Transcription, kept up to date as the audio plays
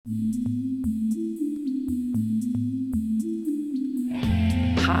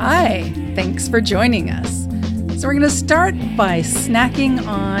Hi, thanks for joining us. So we're going to start by snacking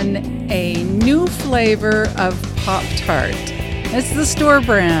on a new flavor of Pop-Tart. It's the store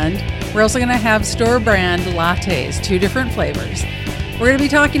brand. We're also going to have store brand lattes, 2 different flavors. We're going to be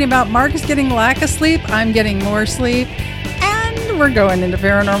talking about Mark's getting lack of sleep, I'm getting more sleep, and we're going into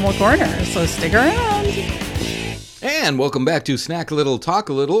Paranormal Corner, so stick around. And welcome back to Snack a Little, Talk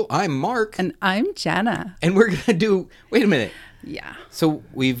a Little. I'm Mark. And I'm Jana. And we're going to do, wait a minute. Yeah. So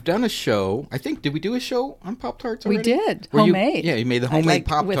we've done a show. I think, did we do a show on Pop-Tarts already? We did. Homemade. You made the homemade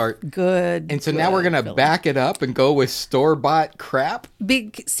Pop-Tart. Good. And so now we're going to back it up and go with store-bought crap?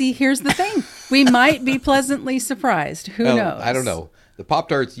 See, here's the thing. We might be pleasantly surprised. Who knows? I don't know. The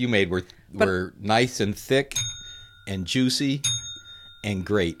Pop-Tarts you made were nice and thick and juicy and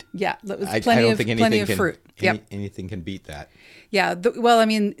great. Yeah. That was I don't think plenty of fruit. Anything can beat that. Yeah.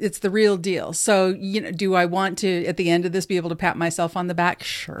 It's the real deal. So, do I want to, at the end of this, be able to pat myself on the back?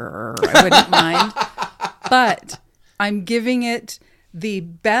 Sure. I wouldn't mind. But I'm giving it the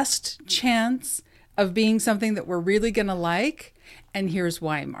best chance of being something that we're really going to like. And here's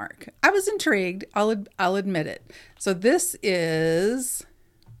why, Mark. I was intrigued. I'll admit it. So this is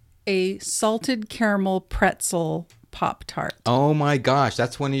a salted caramel pretzel Pop-Tart. Oh my gosh,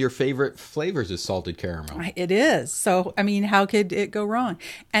 that's one of your favorite flavors is salted caramel. It is. So, how could it go wrong?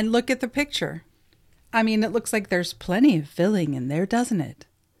 And look at the picture. It looks like there's plenty of filling in there, doesn't it?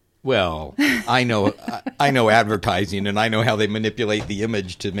 Well, I know advertising, and I know how they manipulate the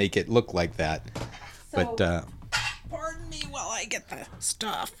image to make it look like that. So, but pardon me while I get the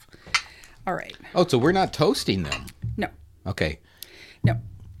stuff. All right. Oh, so we're not toasting them? No. Okay. No.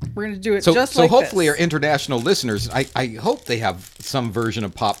 We're going to do it just like this. So hopefully our international listeners, I hope they have some version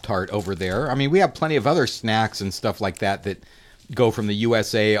of Pop-Tart over there. We have plenty of other snacks and stuff like that go from the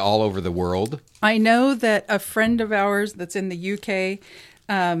USA all over the world. I know that a friend of ours that's in the UK,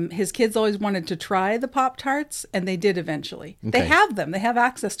 his kids always wanted to try the Pop-Tarts, and they did eventually. Okay. They have them. They have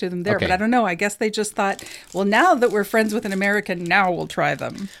access to them there, okay. But I don't know. I guess they just thought, well, now that we're friends with an American, now we'll try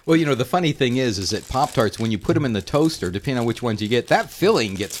them. Well, the funny thing is that Pop-Tarts, when you put them in the toaster, depending on which ones you get, that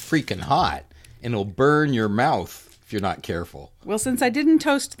filling gets freaking hot, and it'll burn your mouth if you're not careful. Well, since I didn't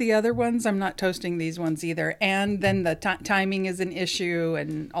toast the other ones, I'm not toasting these ones either. And then the timing is an issue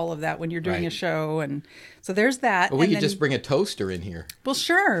and all of that when you're doing a show. And so there's that. Well, we could just bring a toaster in here. Well,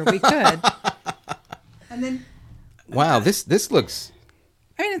 sure, we could. And then... Wow, this looks...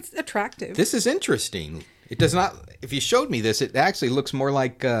 it's attractive. This is interesting. It does not... If you showed me this, it actually looks more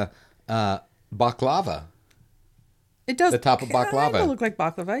like baklava. It does. The top of baklava. It look like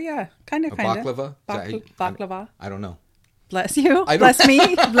baklava, yeah. Kind of. Baklava? Baklava. I don't know. Bless you. Bless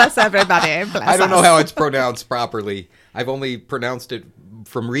me. Bless everybody. Bless I don't know how it's pronounced properly. I've only pronounced it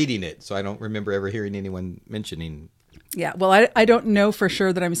from reading it, so I don't remember ever hearing anyone mentioning. Yeah, well, I don't know for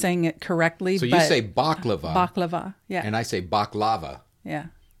sure that I'm saying it correctly. So you say baklava. Baklava, yeah. And I say baklava. Yeah.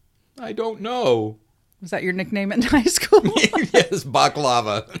 I don't know. Was that your nickname in high school? Yes,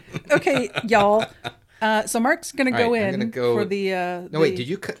 baklava. Okay, y'all. So Mark's going to go in for the... No, wait, did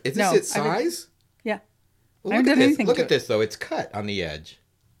you cut? Is this its size? Yeah. Well, look at this. Look at this, though. It's cut on the edge.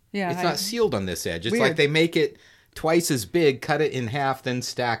 Yeah. It's not sealed on this edge. It's weird. Like they make it twice as big, cut it in half, then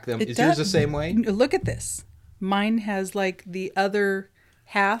stack them. Is yours the same way? Look at this. Mine has like the other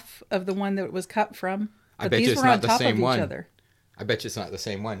half of the one that it was cut from. I bet you it's not the same one. I bet you it's not the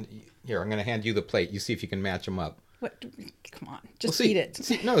same one. Here, I'm going to hand you the plate. You see if you can match them up. What? Come on. Just eat it.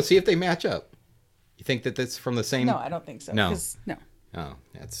 See if they match up. You think that that's from the same? No, I don't think so. No. No. Oh,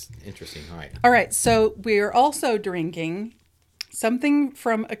 that's interesting. All right. All right. So we are also drinking something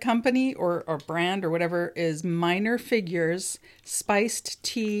from a company or brand or whatever is Minor Figures Spiced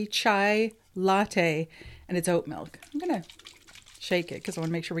Tea Chai Latte, and it's oat milk. I'm going to shake it because I want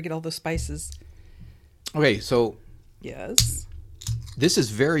to make sure we get all the spices. Okay. So. Yes. This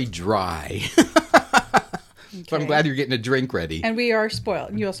is very dry. Okay. So I'm glad you're getting a drink ready. And we are spoiled.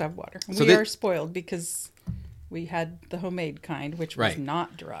 And you also have water. So we are spoiled because we had the homemade kind, which was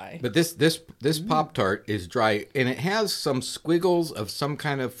not dry. But this Pop-Tart is dry, and it has some squiggles of some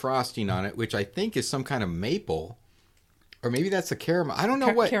kind of frosting on it, which I think is some kind of maple. Or maybe that's a caramel. I don't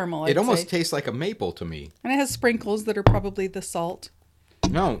know what. Caramel, it almost tastes like a maple to me. And it has sprinkles that are probably the salt.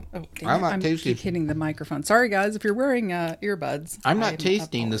 No, I'm not tasting. I keep hitting the microphone. Sorry, guys, if you're wearing earbuds. I'm not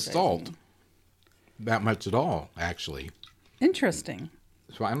tasting the salt that much at all, actually. Interesting.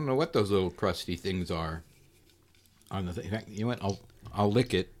 So I don't know what those little crusty things are on the thing. You know what? I'll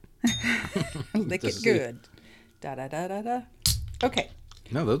lick it. Lick it good. Da da da da da. Okay.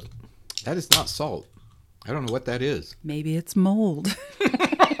 No, that is not salt. I don't know what that is. Maybe it's mold.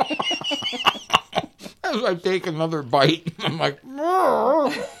 As I take another bite, I'm like,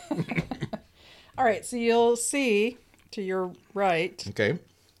 All right, so you'll see to your right Okay.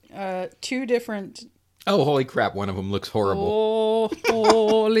 two different. Oh, holy crap! One of them looks horrible. Oh,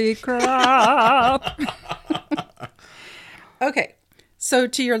 holy crap! Okay, so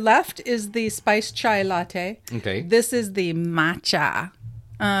to your left is the spiced chai latte. Okay. This is the matcha,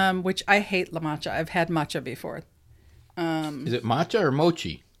 which I hate la matcha. I've had matcha before. Is it matcha or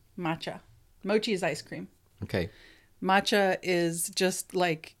mochi? Matcha. Mochi is ice cream. Okay. Matcha is just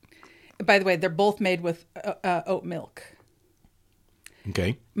like, by the way, they're both made with oat milk.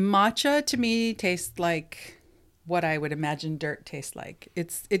 Okay. Matcha to me tastes like what I would imagine dirt tastes like.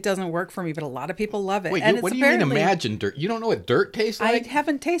 It doesn't work for me, but a lot of people love it. Wait, and what do you mean imagine dirt? You don't know what dirt tastes like? I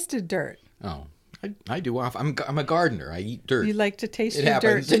haven't tasted dirt. Oh, I do. I'm a gardener. I eat dirt. You like to taste It your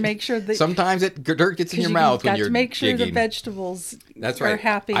happens. dirt to make sure that Sometimes dirt gets in your mouth when got you're to make sure digging. the vegetables That's are right.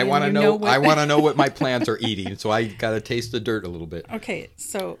 happy. I want to and know. what... I want to know what my plants are eating, so I got to taste the dirt a little bit. Okay,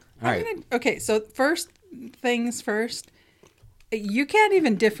 so All right. Okay, so first things first. You can't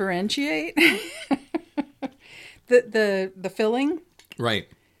even differentiate the filling. Right.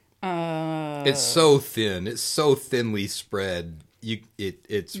 It's so thin. It's so thinly spread.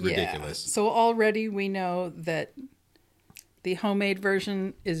 It's ridiculous. Yeah. So already we know that the homemade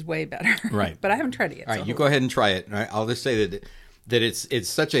version is way better. Right. But I haven't tried it yet. All right, you go ahead and try it. All right, I'll just say that it's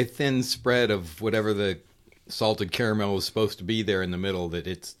such a thin spread of whatever the salted caramel is supposed to be there in the middle that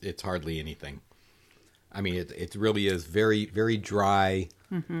it's hardly anything. I mean, it really is very, very dry,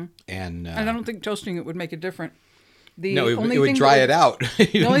 and I don't think toasting it would make it different. no, it would dry it out.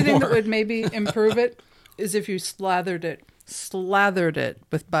 The only thing that would maybe improve it is if you slathered it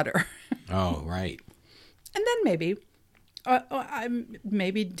with butter, Oh, right. and then maybe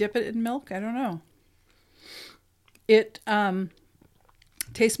maybe dip it in milk. I don't know. It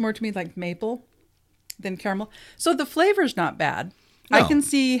tastes more to me like maple than caramel, so the flavor's not bad. No. I can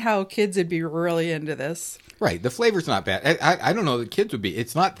see how kids would be really into this. Right. The flavor's not bad. I don't know. The kids would be.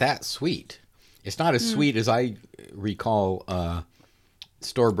 It's not that sweet. It's not as sweet as I recall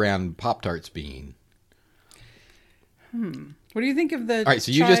store brand Pop-Tarts being. What do you think of the? All right.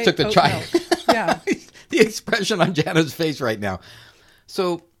 So you just took the chai. milk? Yeah, The expression on Jana's face right now.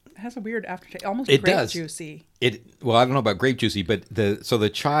 So it has a weird aftertaste, almost It grape does. juicy. well, I don't know about grape juicy, but the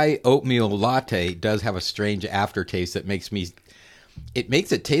chai oatmeal latte does have a strange aftertaste that makes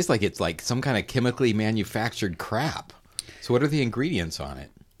it taste like it's like some kind of chemically manufactured crap. So what are the ingredients on it?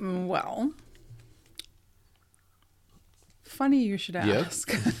 Well, funny you should Yes.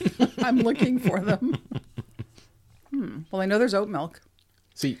 ask. I'm looking for them. Well, I know there's oat milk,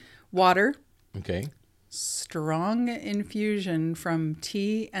 See, water, okay. strong infusion from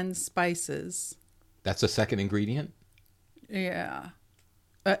tea and spices. That's a second ingredient? Yeah.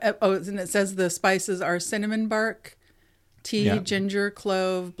 And it says the spices are cinnamon bark, tea, Yeah. ginger,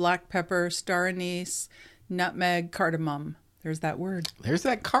 clove, black pepper, star anise, nutmeg, cardamom. There's that word. There's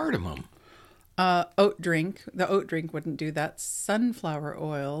that cardamom. Oat drink. The oat drink wouldn't do that. Sunflower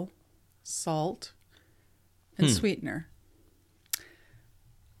oil, salt, and sweetener.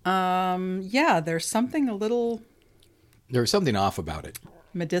 Yeah, there's something a little There's something off about it.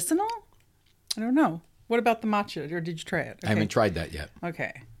 medicinal. I don't know. What about the matcha? Or did you try it? I haven't tried that yet.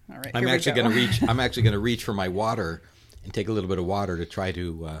 Okay. All right. I'm here we actually go. going to reach. I'm actually going to reach for my water and take a little bit of water to try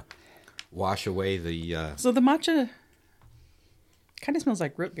to wash away the. So the matcha kind of smells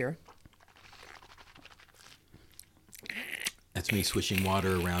like root beer. That's me swishing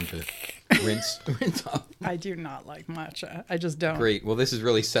water around to rinse off. I do not like matcha. I just don't. Great. Well, this is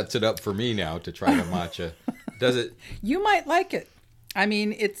really sets it up for me now to try the matcha. Does it? You might like it. I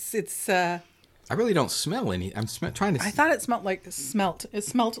mean, it's. I really don't smell any. I'm trying to. I thought it smelled like It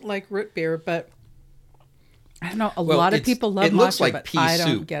smelled like root beer, but I don't know. A Well, lot of it's- people love it looks matcha, like but pea I don't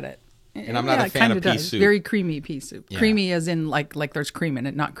soup. get it. And I'm not a it fan kinda of pea does. soup. Very creamy pea soup. Yeah. Creamy as in like there's cream in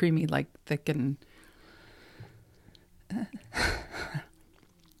it, not creamy like thick and. What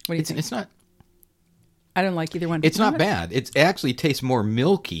do you think? It's not. I don't like either one. It's not bad. It actually tastes more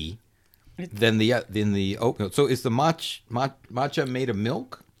milky than the oat milk. So is the matcha made of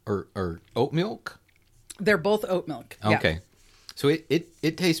milk or oat milk? They're both oat milk. Yeah. Okay. So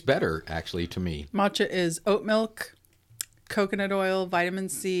it tastes better actually to me. Matcha is oat milk, coconut oil, vitamin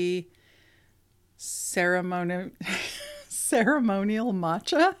C, ceremonial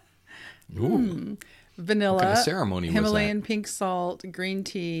matcha, Ooh. vanilla, What kind of ceremony was Himalayan pink salt, green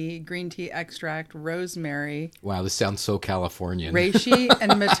tea extract, rosemary, Wow, this sounds so Californian. reishi,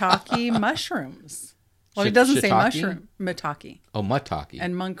 and maitake mushrooms. Well, it doesn't say Shiitake? mushroom. Maitake Oh, matake.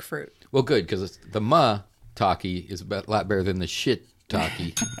 and monk fruit. Well, good because the matake is a lot better than the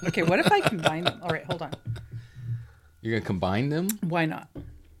shit-take. Okay, what if I combine them? All right, hold on. You're going to combine them? Why not?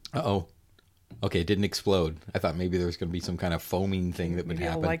 Uh-oh. Okay, it didn't explode. I thought maybe there was going to be some kind of foaming thing that would Maybe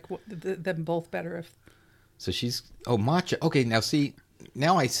I'll happen. like them both better if. So matcha. Okay,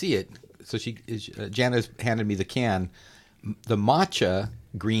 now I see it. So Jana's handed me the can. The matcha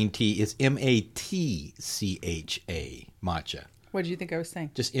green tea is Matcha, matcha. What did you think I was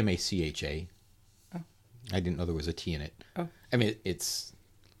saying? Just Macha. Oh. I didn't know there was a T in it. Oh. I mean, it's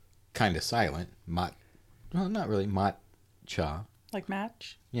kind of silent. Well, not really. Matcha. Like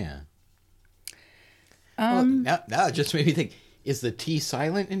match? Yeah. Now it just made me think, is the T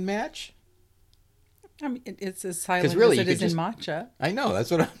silent in match? I mean, it's as silent really, as it is in matcha. I know, that's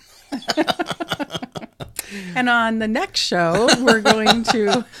what And on the next show, we're going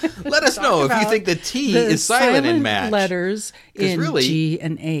to let us know if you think the T is silent in match. Letters in really, G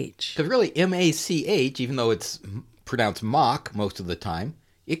and H. Because really, Mach, even though it's pronounced mock most of the time,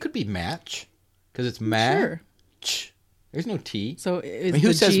 it could be match because it's match. Sure. There's no T. So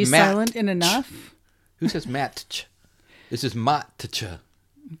is the G silent in enough? Who says match? This is matcha.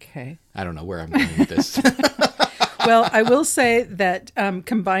 Okay. I don't know where I'm going with this. Well, I will say that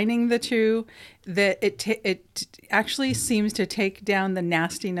combining the two, that it actually seems to take down the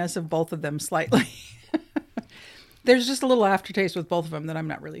nastiness of both of them slightly. There's just a little aftertaste with both of them that I'm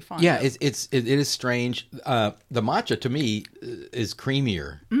not really fond of. Yeah, it is strange. The matcha to me is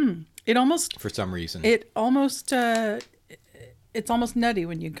creamier. It almost, for some reason, it's almost nutty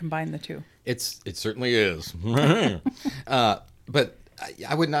when you combine the two. It certainly is. But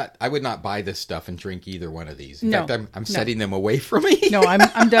I would not buy this stuff and drink either one of these. In fact, I'm setting them away from me. No,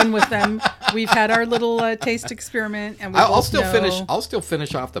 I'm done with them. We've had our little taste experiment, and I'll still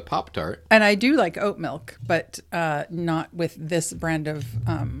finish off the Pop-Tart. And I do like oat milk, but not with this brand of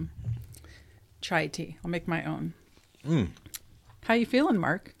chai tea. I'll make my own. How you feeling,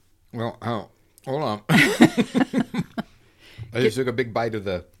 Mark? Well, hold on. I just took a big bite of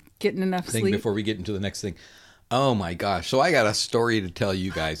the getting enough thing sleep before we get into the next thing. Oh my gosh! So I got a story to tell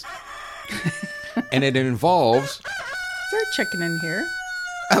you guys, and it involves. Is there a chicken in here?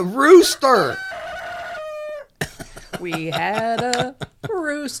 A rooster. We had a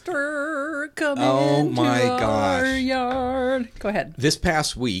rooster come into our yard. Go ahead. This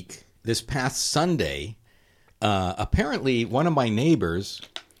past Sunday, apparently one of my neighbors,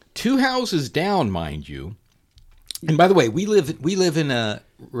 2 houses down, mind you. And by the way, we live in a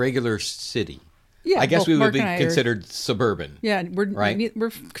regular city. Yeah, I guess we would be considered suburban. Yeah, we're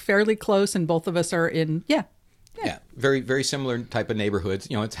fairly close, and both of us are in. Yeah, very very similar type of neighborhoods.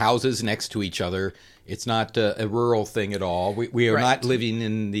 You know, it's houses next to each other. It's not a rural thing at all. We are not living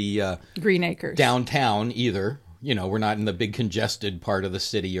in the Green Acres downtown either. You know, we're not in the big congested part of the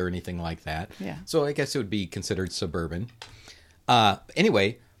city or anything like that. Yeah. So I guess it would be considered suburban.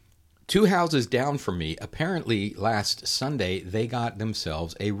 Anyway, 2 houses down from me, apparently last Sunday, they got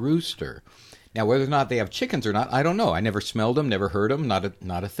themselves a rooster. Now, whether or not they have chickens or not, I don't know. I never smelled them, never heard them, not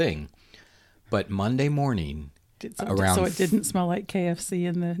a thing. But Monday morning, so it didn't smell like KFC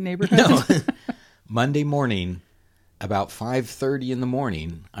in the neighborhood? No. Monday morning, about 5:30 in the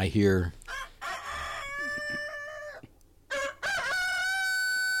morning, I hear...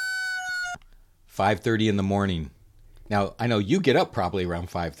 $5:30 in the morning. Now, I know you get up probably around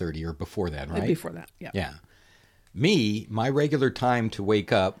 5:30 or before that, right? Before that, yeah. Yeah. My regular time to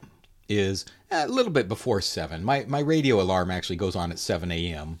wake up is a little bit before 7. My radio alarm actually goes on at 7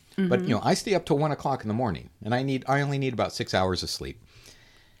 a.m. Mm-hmm. But, I stay up till 1 o'clock in the morning, and I only need about 6 hours of sleep.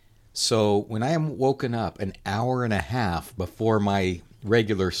 So when I am woken up an hour and a half before my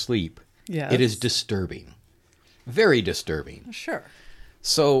regular sleep, it is disturbing. Very disturbing. Sure.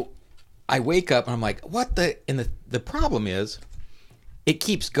 So I wake up and I'm like, what the... And the problem is, it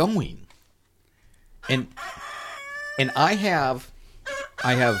keeps going. And I have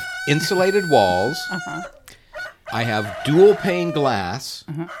insulated walls. Uh-huh. I have dual pane glass.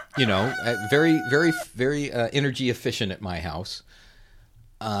 Uh-huh. Very, very, very energy efficient at my house.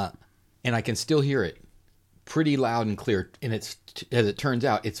 And I can still hear it pretty loud and clear. And as it turns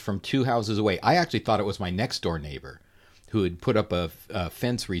out, it's from 2 houses away. I actually thought it was my next door neighbor who had put up a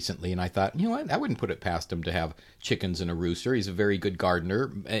fence recently. And I thought, you know what? I wouldn't put it past him to have chickens and a rooster. He's a very good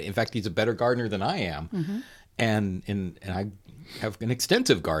gardener. In fact, he's a better gardener than I am. Mm-hmm. And I have an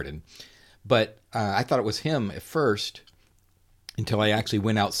extensive garden. But I thought it was him at first until I actually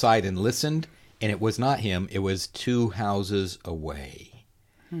went outside and listened. And it was not him. It was 2 houses away.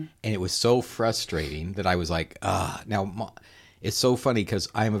 And it was so frustrating that I was like, Now, it's so funny because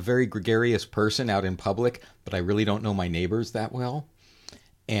I'm a very gregarious person out in public, but I really don't know my neighbors that well.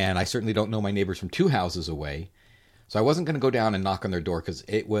 And I certainly don't know my neighbors from 2 houses away. So I wasn't going to go down and knock on their door because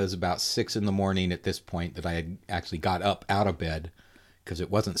it was about 6 in the morning at this point that I had actually got up out of bed because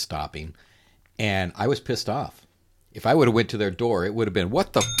it wasn't stopping. And I was pissed off. If I would have went to their door, it would have been,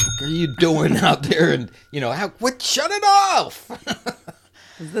 what the fuck are you doing out there? And, shut it off.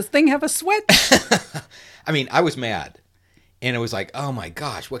 Does this thing have a switch? I mean, I was mad. And it was like, oh my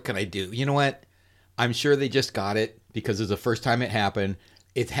gosh, what can I do? You know what? I'm sure they just got it because it's the first time it happened.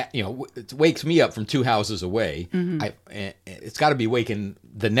 It wakes me up from 2 houses away. Mm-hmm. It's got to be waking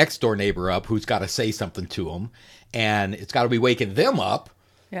the next door neighbor up, who's got to say something to them, and it's got to be waking them up,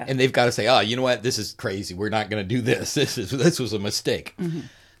 and they've got to say, "Oh, you know what? This is crazy. We're not going to do this. This was a mistake." Mm-hmm.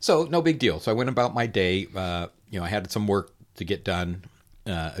 So no big deal. So I went about my day. I had some work to get done,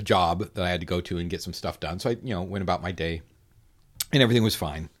 a job that I had to go to and get some stuff done. So I went about my day, and everything was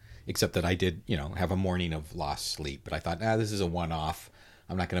fine, except that I did have a morning of lost sleep. But I thought, this is a one-off.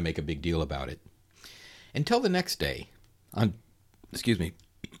 I'm not going to make a big deal about it. Until the next day, excuse me,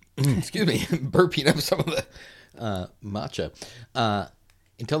 burping up some of the matcha.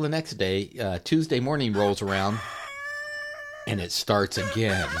 Until the next day, Tuesday morning rolls around, and it starts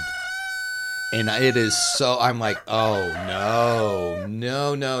again. And it is I'm like, oh,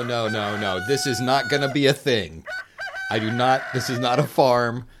 no. This is not going to be a thing. This is not a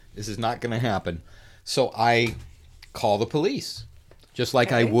farm. This is not going to happen. So I call the police. Just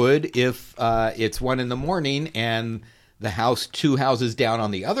like I would if it's 1 a.m. and the house 2 houses down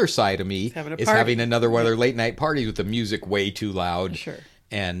on the other side of me is having another one of their late night parties with the music way too loud,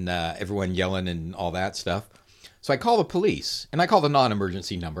 and everyone yelling and all that stuff. So I call the police, and I call the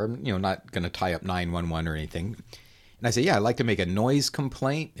non-emergency number. I'm not going to tie up 911 or anything. And I say, I'd like to make a noise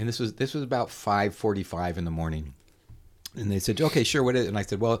complaint. And this was about 5:45 in the morning. And they said, okay, sure, what is it? And I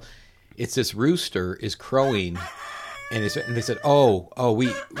said, well, it's this rooster is crowing. And they said,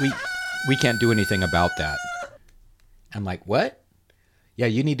 we can't do anything about that. I'm like, what? Yeah,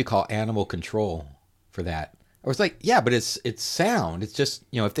 you need to call animal control for that. I was like, yeah, but it's sound. It's just,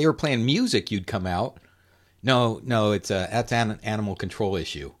 if they were playing music, you'd come out. No, that's an animal control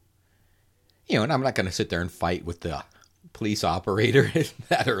issue. And I'm not going to sit there and fight with the police operator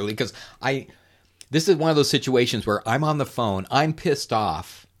that early because this is one of those situations where I'm on the phone, I'm pissed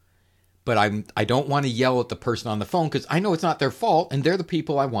off. But I don't want to yell at the person on the phone because I know it's not their fault and they're the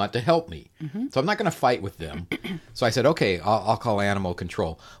people I want to help me. Mm-hmm. So I'm not going to fight with them. So I said, okay, I'll call animal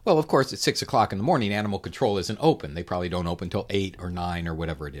control. Well, of course, it's 6 o'clock in the morning. Animal control isn't open. They probably don't open until 8 or 9 or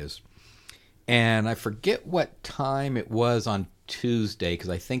whatever it is. And I forget what time it was on Tuesday because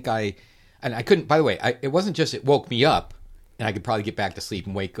I think I couldn't, by the way, it wasn't just it woke me up and I could probably get back to sleep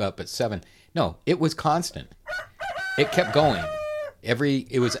and wake up at 7. No, it was constant. It kept going.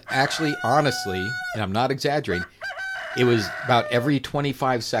 It was actually, honestly, and I'm not exaggerating, it was about every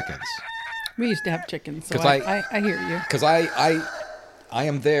 25 seconds. We used to have chickens, so I hear you. Because I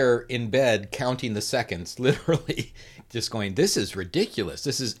am there in bed counting the seconds, literally, just going, this is ridiculous.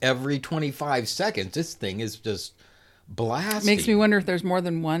 This is every 25 seconds. This thing is just blasting. Makes me wonder if there's more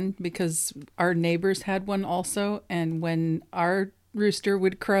than one, because our neighbors had one also, and when our rooster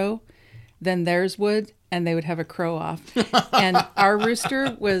would crow, then theirs would, and they would have a crow off. And our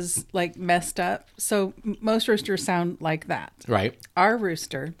rooster was like messed up. So most roosters sound like that. Right. Our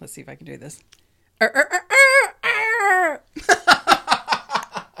rooster, let's see if I can do this.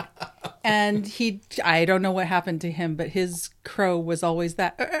 And I don't know what happened to him, but his crow was always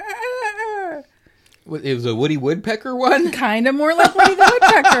that. It was a Woody Woodpecker one? Kind of more like Woody the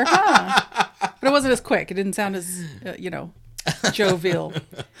Woodpecker, huh? But it wasn't as quick. It didn't sound as, jovial.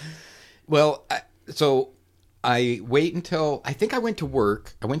 Well, so I wait until, I think I went to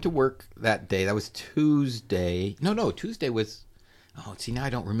work. I went to work that day. That was Tuesday. No, Tuesday was, now I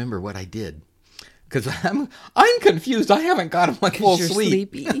don't remember what I did. Because I'm confused. I haven't gotten my full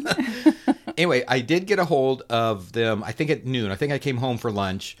sleep. Sleepy. Anyway, I did get a hold of them, I think at noon. I think I came home for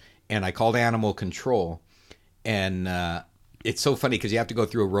lunch, and I called animal control. And it's so funny because you have to go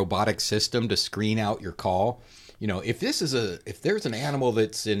through a robotic system to screen out your call. If there's an animal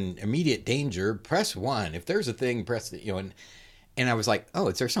that's in immediate danger, press 1. If there's a thing, press the, and I was like,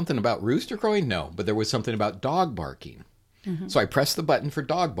 is there something about rooster crowing? No, but there was something about dog barking. Mm-hmm. So I pressed the button for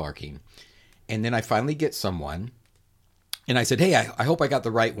dog barking, and then I finally get someone, and I said, hey, I hope I got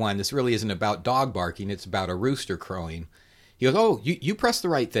the right one. This really isn't about dog barking. It's about a rooster crowing. He goes, you pressed the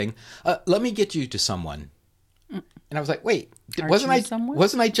right thing. Let me get you to someone. And I was like, wait, wasn't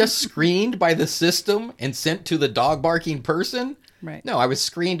I just screened by the system and sent to the dog barking person? Right. No, I was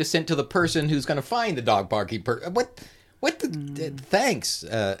screened to sent to the person who's going to find the dog barking person. Thanks,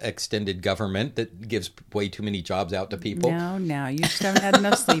 extended government that gives way too many jobs out to people. No, you just haven't had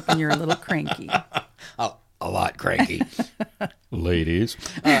enough sleep and you're a little cranky. a lot cranky. Ladies.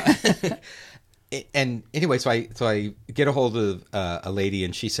 And anyway, so I get a hold of a lady,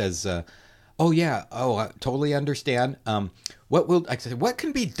 and she says, "Oh yeah, I totally understand. I said, what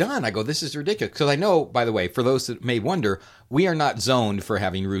can be done?" I go, "This is ridiculous." Because I know, by the way, for those that may wonder, we are not zoned for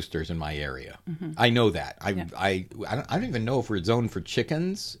having roosters in my area. Mm-hmm. I know that. I don't even know if we're zoned for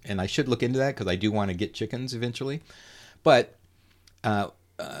chickens, and I should look into that because I do want to get chickens eventually. But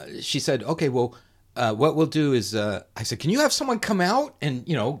she said, "Okay, well, what we'll do is," I said, "Can you have someone come out and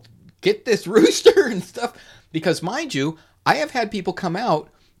get this rooster and stuff?" Because mind you, I have had people come out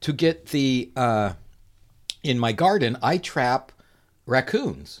to get the, in my garden, I trap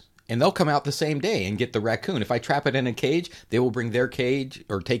raccoons, and they'll come out the same day and get the raccoon. If I trap it in a cage, they will bring their cage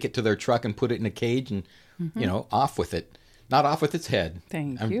or take it to their truck and put it in a cage and, off with it. Not off with its head.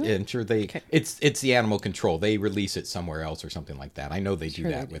 Thank you. I'm sure it's the animal control. They release it somewhere else or something like that. I know they do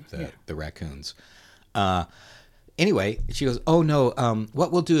that with the raccoons. Anyway, she goes, "Oh no,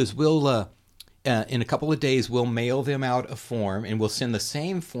 what we'll do is we'll, in a couple of days, we'll mail them out a form and we'll send the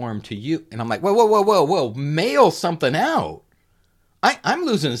same form to you." And I'm like, whoa, mail something out. I'm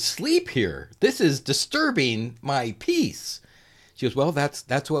losing sleep here. This is disturbing my peace. She goes, "Well,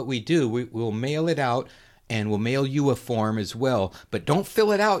 that's what we do. We'll mail it out and we'll mail you a form as well. But don't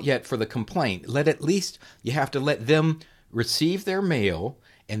fill it out yet for the complaint. You have to let them receive their mail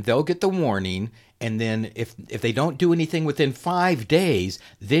and they'll get the warning. And then if they don't do anything within 5 days,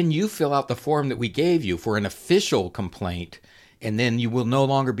 then you fill out the form that we gave you for an official complaint. And then you will no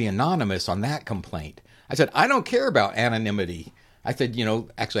longer be anonymous on that complaint." I said, "I don't care about anonymity." I said,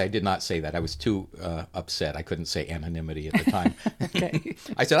 actually, I did not say that. I was too upset. I couldn't say anonymity at the time. Okay.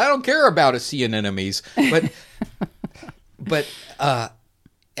 I said, "I don't care about sea anemones." But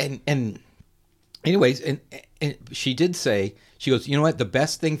anyways, and she did say, she goes, "You know what? The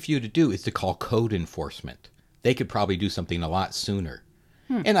best thing for you to do is to call code enforcement. They could probably do something a lot sooner."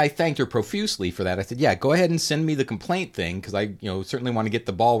 And I thanked her profusely for that. I said, "Yeah, go ahead and send me the complaint thing because I, certainly want to get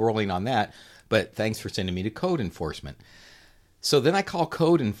the ball rolling on that. But thanks for sending me to code enforcement." So then I call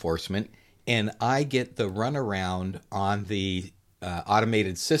code enforcement, and I get the runaround on the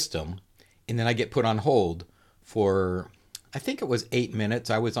automated system, and then I get put on hold for, I think it was 8 minutes.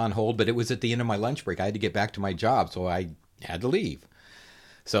 I was on hold, but it was at the end of my lunch break. I had to get back to my job, so I had to leave.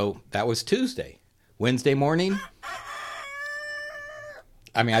 So that was Tuesday. Wednesday morning,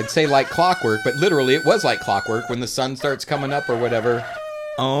 I mean, I'd say like clockwork, but literally it was like clockwork when the sun starts coming up or whatever.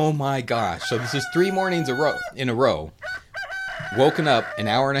 Oh my gosh. So this is 3 mornings in a row. Woken up an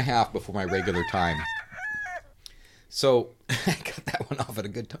hour and a half before my regular time. So I got that one off at a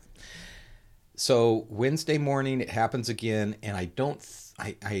good time. So Wednesday morning, it happens again, and I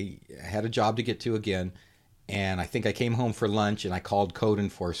had a job to get to again, and I think I came home for lunch, and I called code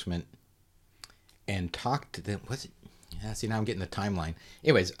enforcement and talked to them. Was it? Yeah, see, now I'm getting the timeline.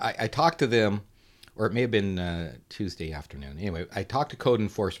 Anyways, I talked to them, or it may have been Tuesday afternoon. Anyway, I talked to code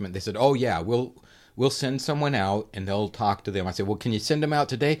enforcement. They said, "Oh yeah, we'll send someone out and they'll talk to them." I said, "Well, can you send them out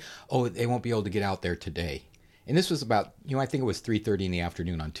today?" "Oh, they won't be able to get out there today." And this was about, I think it was 3:30 in the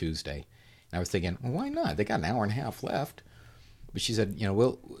afternoon on Tuesday. And I was thinking, well, why not? They got an hour and a half left. But she said,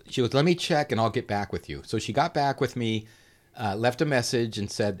 she goes, "Let me check and I'll get back with you." So she got back with me, left a message and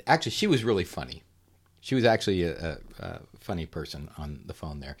said, actually, she was really funny. She was actually a funny person on the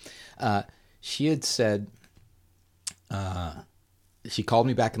phone there. She had said, she called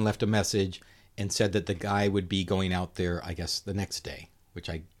me back and left a message and said that the guy would be going out there, I guess, the next day, which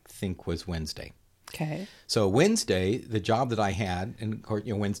I think was Wednesday. Okay. So Wednesday, the job that I had, and of course,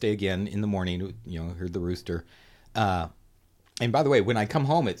 Wednesday again in the morning, heard the rooster. And by the way, when I come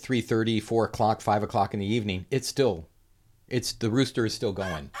home at 3:30, 4 o'clock, 5 o'clock in the evening, the rooster is still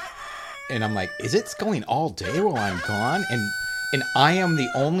going. And I'm like, is it going all day while I'm gone? And I am the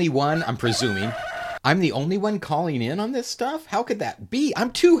only one, I'm presuming, I'm the only one calling in on this stuff? How could that be?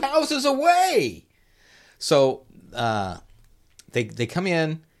 I'm 2 houses away. So they come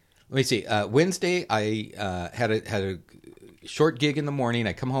in. Let me see. Wednesday, I had a short gig in the morning.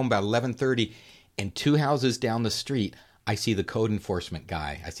 I come home about 11:30, and 2 houses down the street, I see the code enforcement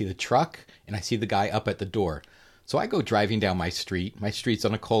guy. I see the truck, and I see the guy up at the door. So I go driving down my street. My street's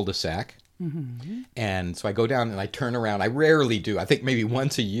on a cul-de-sac. Mm-hmm. And so I go down and I turn around. I rarely do. I think maybe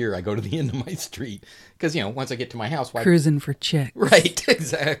once a year I go to the end of my street. Because, once I get to my house... Cruising for chicks. Right,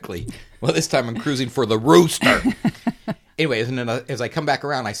 exactly. Well, this time I'm cruising for the rooster. Anyways, and then as I come back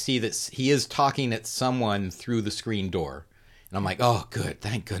around, I see that he is talking at someone through the screen door. And I'm like, oh, good.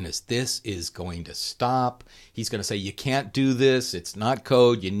 Thank goodness. This is going to stop. He's going to say, you can't do this. It's not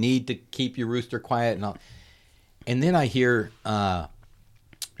code. You need to keep your rooster quiet. And then I hear, and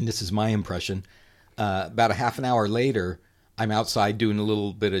this is my impression, About a half an hour later, I'm outside doing a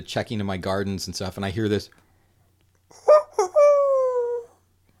little bit of checking in my gardens and stuff, and I hear this.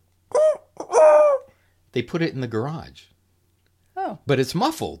 They put it in the garage. Oh. But it's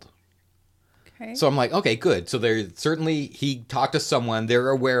muffled. Okay. So I'm like, okay, good. So they're certainly, he talked to someone. They're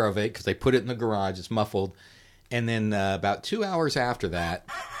aware of it because they put it in the garage. It's muffled. And then about 2 hours after that,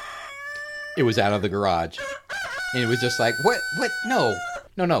 it was out of the garage. And it was just like, what? No.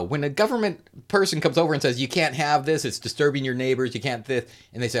 When a government person comes over and says, you can't have this, it's disturbing your neighbors, you can't this.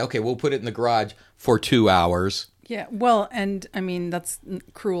 And they say, okay, we'll put it in the garage for 2 hours. Yeah, well, and I mean, that's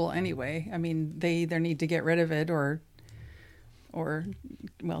cruel anyway. I mean, they either need to get rid of it or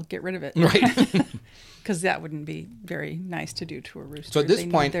well, get rid of it. Right. Because that wouldn't be very nice to do to a rooster. So at this They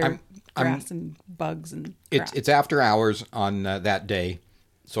need point, their I'm grass and bugs and crap. it's after hours on that day.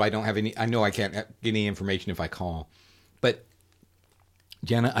 So I don't have any, I know I can't get any information if I call. But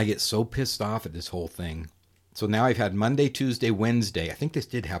Jenna, I get so pissed off at this whole thing. So now I've had Monday, Tuesday, Wednesday. I think this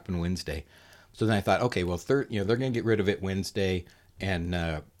did happen Wednesday. So then I thought, okay, well, they're going to get rid of it Wednesday,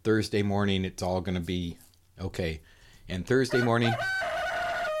 and Thursday morning it's all going to be okay. And Thursday morning,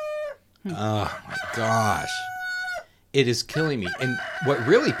 oh my gosh, it is killing me. And what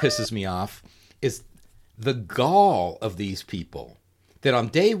really pisses me off is the gall of these people. That on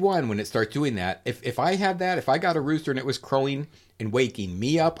day one, when it starts doing that, if I had that, if I got a rooster and it was crowing and waking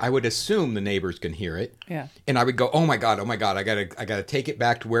me up, I would assume the neighbors can hear it. Yeah. And I would go, oh my God, I gotta take it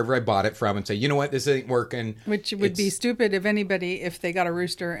back to wherever I bought it from and say, you know what, this ain't working. Which would be stupid if they got a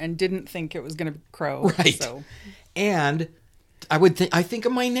rooster and didn't think it was going to crow. Right. So. And I think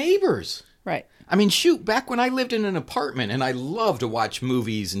of my neighbors. Right. I mean, shoot, back when I lived in an apartment and I loved to watch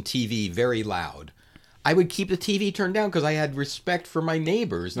movies and TV very loud, I would keep the TV turned down because I had respect for my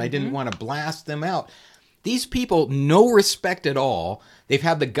neighbors and I didn't want to blast them out. These people, no respect at all. They've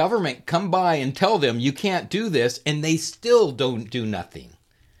had the government come by and tell them you can't do this, and they still don't do nothing.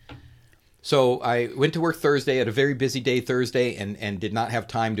 So I went to work Thursday, had a very busy day Thursday, and did not have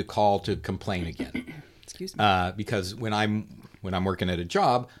time to call to complain again. Excuse me. Because when I'm working at a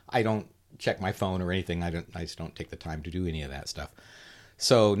job, I don't check my phone or anything. I just don't take the time to do any of that stuff.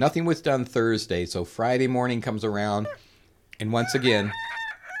 So nothing was done Thursday. So Friday morning comes around, and once again,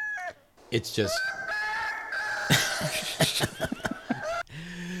 it's just.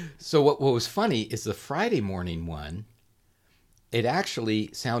 So what was funny is the Friday morning one. It actually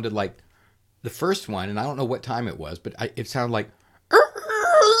sounded like the first one, and I don't know what time it was, but it sounded like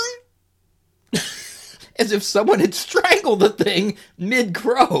as if someone had strangled the thing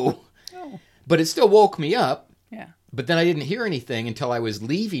mid-crow. Oh. But it still woke me up. Yeah. But then I didn't hear anything until I was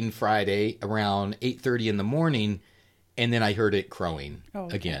leaving Friday around 8:30 in the morning, and then I heard it crowing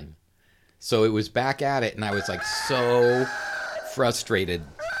again. So it was back at it, and I was like so frustrated.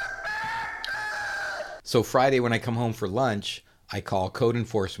 So Friday when I come home for lunch, I call code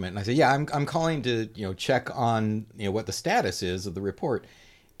enforcement, and I say, "Yeah, I'm calling to check on what the status is of the report."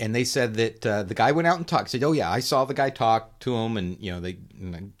 And they said that the guy went out and talked. Said, "Oh yeah, I saw the guy talk to him," and they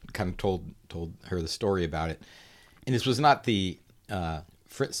kind of told her the story about it. And this was not the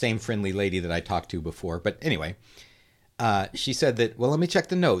same friendly lady that I talked to before. But anyway, she said that, well, let me check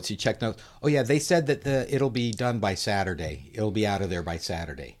the notes. He checked notes. Oh, yeah, they said that it'll be done by Saturday. It'll be out of there by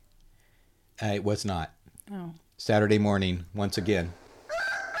Saturday. It was not. Oh. Saturday morning, once again.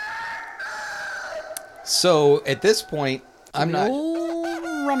 So at this point, I'm not...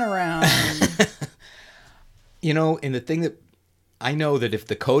 Run around. And the thing that I know that if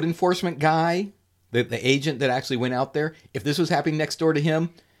the code enforcement guy... The agent that actually went out there, if this was happening next door to him,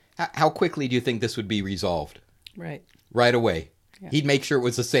 how quickly do you think this would be resolved? Right. Right away. Yeah. He'd make sure it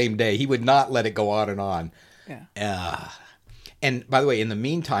was the same day. He would not let it go on and on. Yeah. And by the way, in the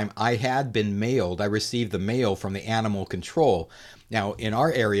meantime, I received the mail from the animal control. Now, in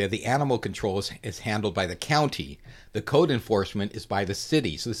our area, the animal control is handled by the county. The code enforcement is by the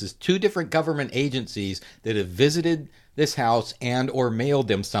city. So this is two different government agencies that have visited this house and or mailed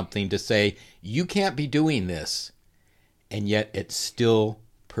them something to say, you can't be doing this. And yet it still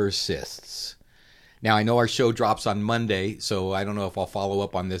persists. Now, I know our show drops on Monday, so I don't know if I'll follow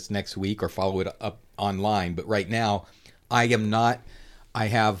up on this next week or follow it up online. But right now, I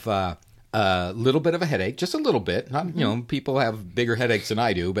have a little bit of a headache, just a little bit. Not, people have bigger headaches than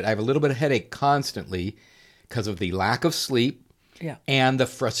I do, but I have a little bit of headache constantly because of the lack of sleep. Yeah. And the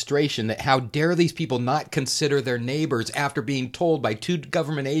frustration that how dare these people not consider their neighbors after being told by two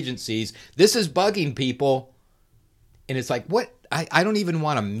government agencies, this is bugging people. And it's like, what? I don't even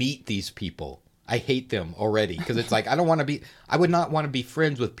want to meet these people. I hate them already because it's like, I would not want to be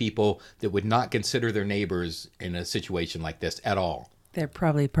friends with people that would not consider their neighbors in a situation like this at all. They're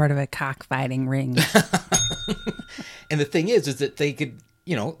probably part of a cockfighting ring. And the thing is that they could,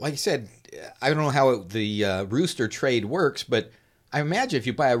 like I said, I don't know how the rooster trade works, but I imagine if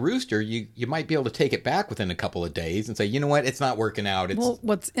you buy a rooster, you might be able to take it back within a couple of days and say, you know what, it's not working out. Well,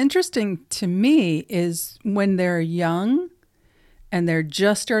 what's interesting to me is when they're young and they're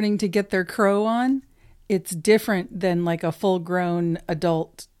just starting to get their crow on, it's different than like a full-grown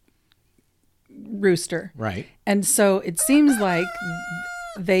adult rooster. Right. And so it seems like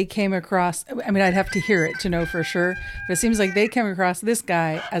they came across, I mean, I'd have to hear it to know for sure, but it seems like they came across this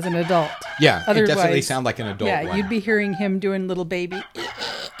guy as an adult. Yeah, it definitely sounds like an adult Yeah, one. you'd be hearing him doing little baby.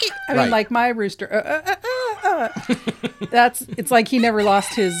 I mean, Right. like my rooster. It's like he never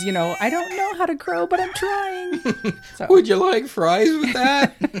lost his, I don't know how to crow, but I'm trying. So. Would you like fries with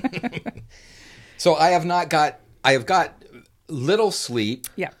that? So I have got little sleep.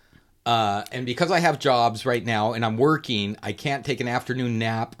 Yeah. And because I have jobs right now and I'm working, I can't take an afternoon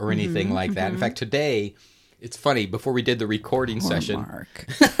nap or anything like that. In fact, today, it's funny, before we did the recording session, Mark.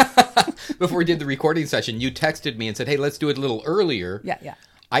 before we did the recording session, you texted me and said, hey, let's do it a little earlier. Yeah.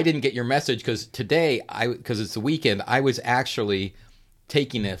 I didn't get your message because today, because it's the weekend, I was actually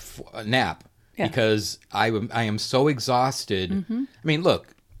taking a nap because I am so exhausted. I mean,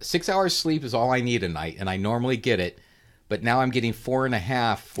 look, 6 hours sleep is all I need a night, and I normally get it. But now I'm getting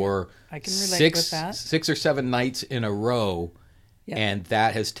 4.5 for I can relate with that. 6 or 7 nights in a row. Yeah. And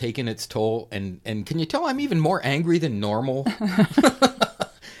that has taken its toll. And can you tell I'm even more angry than normal?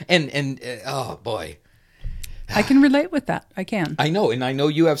 and oh boy. I can relate with that. I can. I know. And I know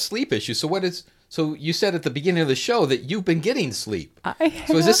you have sleep issues. So you said at the beginning of the show that you've been getting sleep.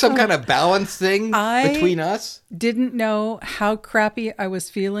 So is this some kind of balance thing between us? Didn't know how crappy I was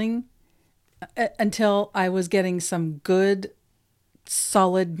feeling until I was getting some good,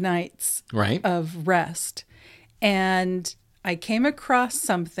 solid nights of rest. And I came across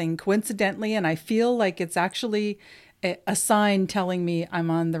something coincidentally, and I feel like it's actually a sign telling me I'm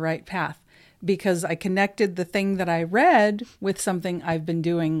on the right path because I connected the thing that I read with something I've been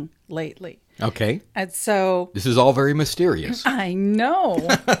doing lately. Okay. And so... This is all very mysterious. I know.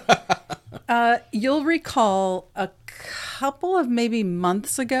 You'll recall a couple of maybe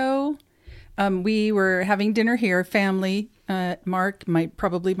months ago, we were having dinner here, family. Mark,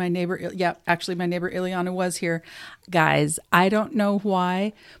 probably my neighbor. Yeah, actually, my neighbor Ileana was here. Guys, I don't know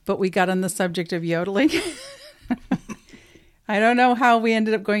why, but we got on the subject of yodeling. I don't know how we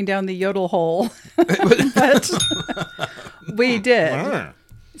ended up going down the yodel hole, but we did.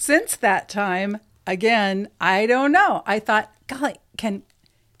 Since that time, again, I don't know. I thought, golly,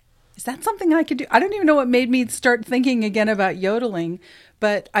 is that something I could do? I don't even know what made me start thinking again about yodeling,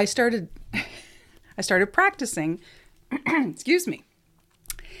 but I started practicing. Excuse me.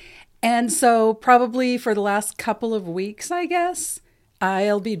 And so probably for the last couple of weeks, I guess,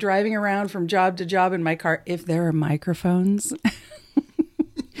 I'll be driving around from job to job in my car if there are microphones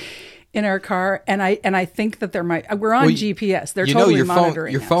in our car. And I think that we're on GPS. They're totally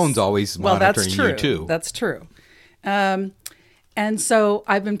monitoring your us. phone's always monitoring you too. That's true. And so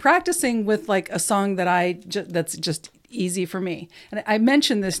I've been practicing with like a song that that's just easy for me. And I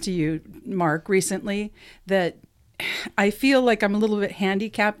mentioned this to you, Mark, recently, that I feel like I'm a little bit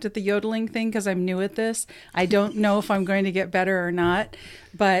handicapped at the yodeling thing because I'm new at this. I don't know if I'm going to get better or not.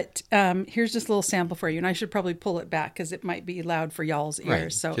 But here's just a little sample for you. And I should probably pull it back because it might be loud for y'all's ears.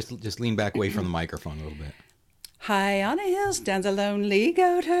 Right. So just lean back away from the microphone a little bit. High on a hill stands a lonely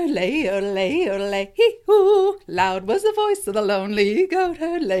goat, hurlay, hurlay, hurlay, hee-hoo. Loud was the voice of the lonely goat,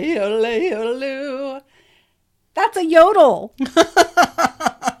 hurlay, hurlay, hurloo. That's a yodel. That's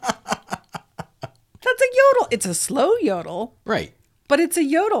a yodel. It's a slow yodel. Right. But it's a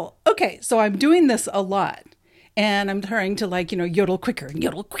yodel. Okay, so I'm doing this a lot. And I'm trying to yodel quicker.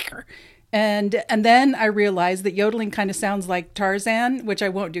 And then I realized that yodeling kind of sounds like Tarzan, which I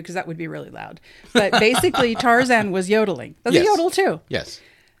won't do because that would be really loud. But basically, Tarzan was yodeling. That's a yodel too. Yes.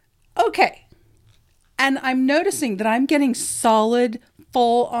 Okay. And I'm noticing that I'm getting solid,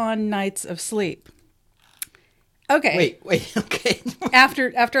 full-on nights of sleep. Okay. Wait. Okay.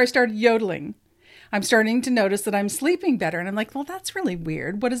 After I started yodeling, I'm starting to notice that I'm sleeping better. And I'm like, well, that's really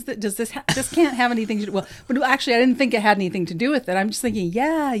weird. What is that? This can't have anything to do. Well, but actually, I didn't think it had anything to do with it. I'm just thinking,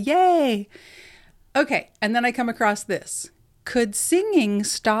 yeah, yay. Okay. And then I come across this. Could singing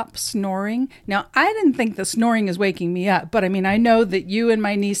stop snoring? Now, I didn't think the snoring is waking me up, but I mean, I know that you and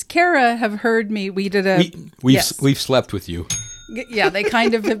my niece Kara have heard me. We've slept with you. Yeah, they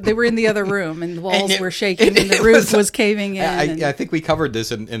were in the other room and the walls were shaking and the roof was caving in. I think we covered this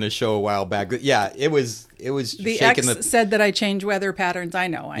in a show a while back. But yeah, it was the shaking. Ex said that I change weather patterns. I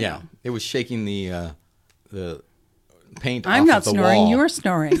know. It was shaking the paint I'm off not of the snoring. wall. You're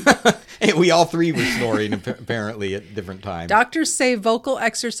snoring. Hey, we all three were snoring apparently at different times. Doctors say vocal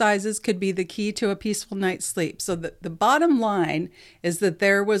exercises could be the key to a peaceful night's sleep. So the bottom line is that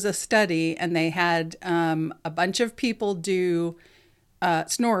there was a study and they had a bunch of people do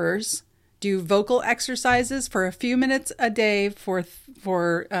snorers do vocal exercises for a few minutes a day for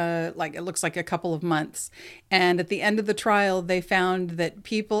like it looks like a couple of months. And at the end of the trial, they found that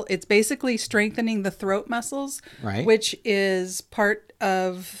it's basically strengthening the throat muscles, Right. which is part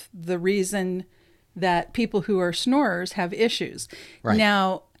of the reason that people who are snorers have issues. Right.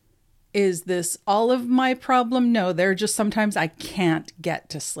 Now, is this all of my problem? No, there are just sometimes I can't get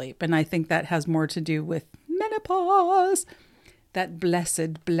to sleep. And I think that has more to do with menopause, that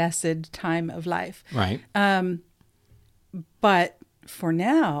blessed time of life. Right. But for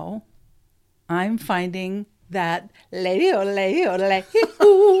now, I'm finding that Lady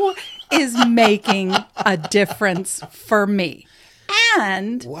is making a difference for me.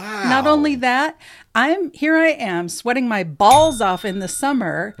 And Wow. not only that, I am sweating my balls off in the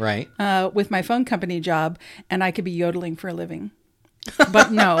summer, Right. with my phone company job, and I could be yodeling for a living.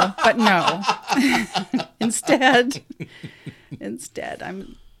 But no. Instead,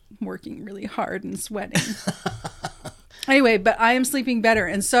 I'm working really hard and sweating. Anyway, but I am sleeping better.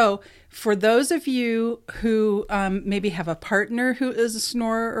 And so for those of you who maybe have a partner who is a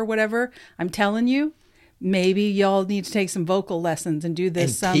snorer or whatever, I'm telling you, maybe y'all need to take some vocal lessons and do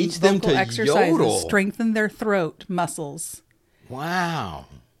this And teach them vocal to exercises, yodel. strengthen their throat muscles. Wow.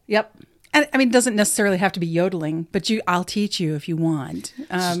 Yep. And I mean, it doesn't necessarily have to be yodeling, but I'll teach you if you want.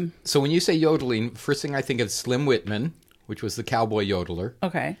 So when you say yodeling, first thing I think of Slim Whitman, which was the cowboy yodeler.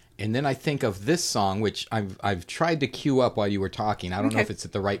 Okay. And then I think of this song, which I've tried to cue up while you were talking. I don't know Okay. if it's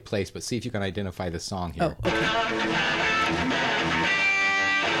at the right place, but see if you can identify the song here. Oh, okay.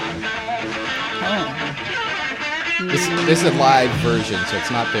 Oh. This is a live version, so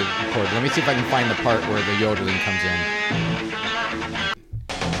it's not the recorded. Let me see if I can find the part where the yodeling comes in.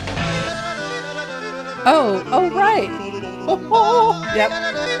 Oh, right. Oh, yep.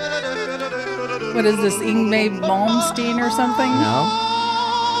 What is this, Ingmar Malmsteen or something? No?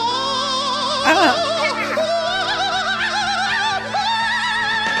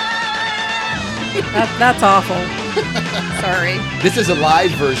 That's awful. Sorry. This is a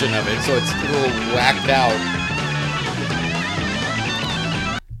live version of it, so it's a little whacked out.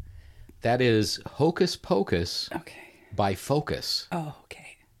 That is Hocus Pocus Okay. by Focus. Oh,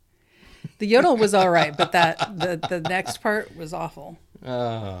 okay. The yodel was all right, but the next part was awful.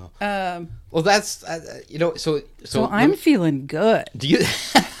 Oh. Well, that's So I'm feeling good. do you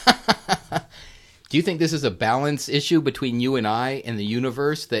do you think this is a balance issue between you and I and the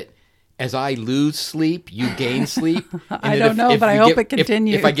universe, that as I lose sleep, you gain sleep? I don't know, but I hope it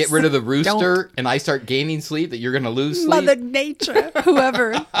continues. If I get rid of the rooster Don't. and I start gaining sleep, that you're going to lose sleep? Mother Nature,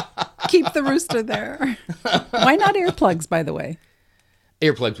 whoever, keep the rooster there. Why not earplugs, by the way?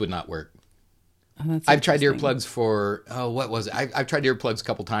 Earplugs would not work. Oh, that's I've tried interesting. earplugs for, what was it? I've tried earplugs a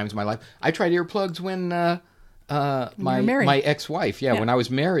couple times in my life. I tried earplugs when were married. my ex-wife, Yeah. when I was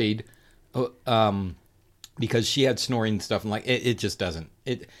married, because she had snoring stuff, and like it just doesn't.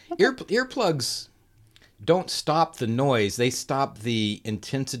 Earplugs don't stop the noise; they stop the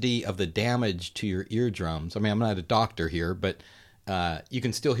intensity of the damage to your eardrums. I mean, I'm not a doctor here, but you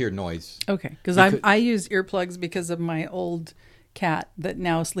can still hear noise. Okay, because You could- I use earplugs because of my old cat that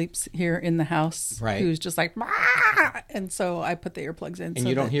now sleeps here in the house, Right. who's just like, "Mah!" And so I put the earplugs in. And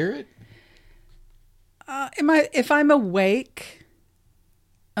you don't hear it? If I'm awake,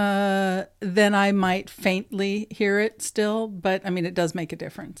 then I might faintly hear it still, but I mean, it does make a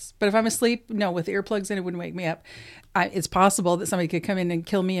difference. But if I'm asleep, no, with earplugs in, it wouldn't wake me up. It's possible that somebody could come in and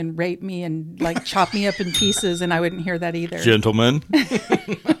kill me and rape me and like chop me up in pieces, and I wouldn't hear that either. Gentlemen.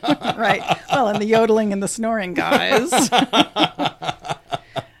 Right. Well, and the yodeling and the snoring, guys.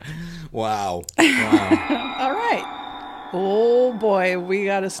 Wow. All right. Oh boy, we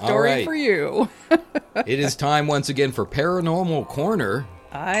got a story right. for you. It is time once again for Paranormal Corner.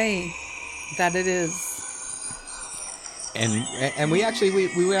 Aye, that it is. And we actually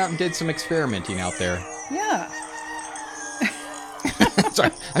we went out and did some experimenting out there. Yeah.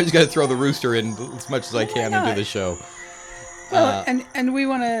 Sorry, I just got to throw the rooster in as much as I can into the show. Well, and we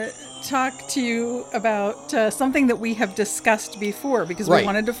want to talk to you about something that we have discussed before because we Right.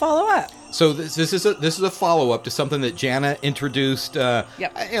 wanted to follow up. So this is a follow up to something that Jana introduced a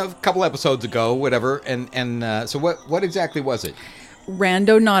couple episodes ago, whatever. And so what exactly was it?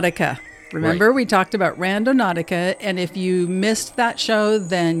 Randonautica. Remember, Right. we talked about Randonautica, and if you missed that show,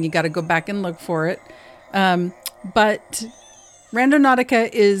 then you got to go back and look for it. But Randonautica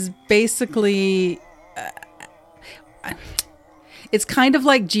is basically it's kind of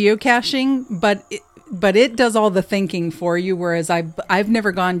like geocaching, but it does all the thinking for you. Whereas I've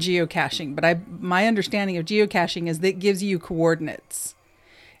never gone geocaching, but my understanding of geocaching is that it gives you coordinates,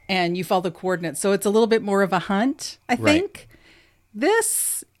 and you follow the coordinates. So it's a little bit more of a hunt, I think.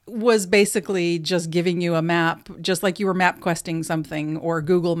 This was basically just giving you a map, just like you were map questing something or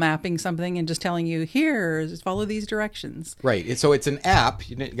Google mapping something, and just telling you, here, follow these directions. Right. So it's an app.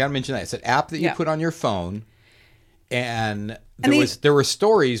 You got to mention that. It's an app that you put on your phone, and there were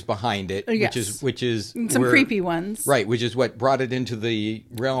stories behind it, which is some creepy ones. Right, which is what brought it into the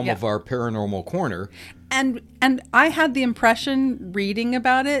realm of our paranormal corner. And I had the impression reading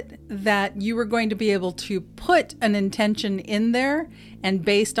about it that you were going to be able to put an intention in there, and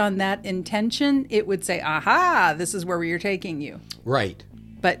based on that intention, it would say, aha, this is where we are taking you. Right.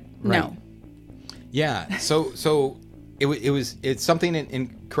 But no. Yeah. So it's something,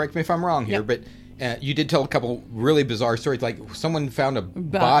 and correct me if I'm wrong here, but you did tell a couple really bizarre stories, like someone found a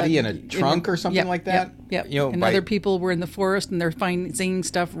body in a trunk or something like that. Yep. And other people were in the forest and they're seeing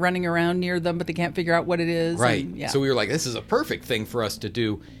stuff running around near them, but they can't figure out what it is. Right. And, So we were like, this is a perfect thing for us to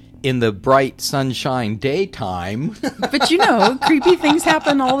do in the bright sunshine daytime. But creepy things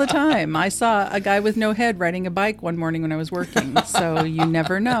happen all the time. I saw a guy with no head riding a bike one morning when I was working. So you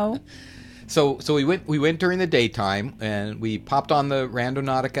never know. So we went during the daytime, and we popped on the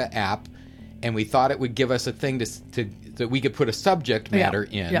Randonautica app, and we thought it would give us a thing that we could put a subject matter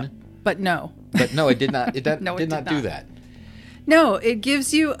in. Yeah. But no. But no, it did not. It No, did not do that. No, it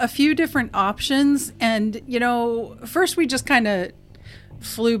gives you a few different options. And, first we just kind of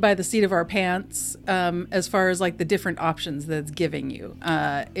flew by the seat of our pants as far as like the different options that it's giving you.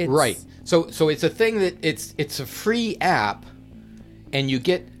 Right. So it's a thing that it's a free app, and you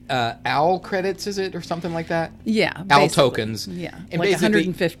get OWL credits, is it, or something like that? Yeah. OWL tokens. Yeah. And like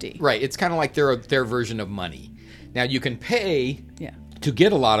 150. Right. It's kind of like their version of money. Now you can pay Yeah. to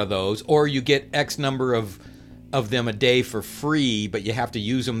get a lot of those, or you get X number of them a day for free, but you have to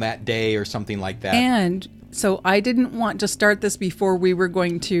use them that day or something like that. And so I didn't want to start this before we were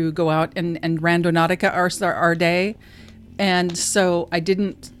going to go out and Randonautica our day. And so I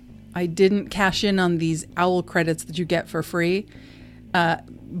didn't cash in on these OWL credits that you get for free.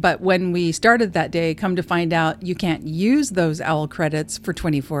 But when we started that day, come to find out you can't use those OWL credits for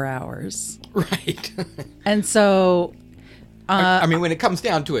 24 hours. Right. And so... I mean, when it comes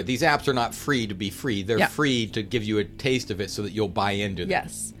down to it, these apps are not free to be free. They're Yeah. free to give you a taste of it so that you'll buy into them.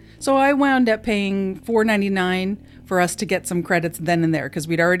 Yes. So I wound up paying $4.99 for us to get some credits then and there, because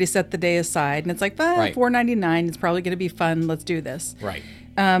we'd already set the day aside. And it's like, Right. $4.99, it's probably going to be fun. Let's do this. Right.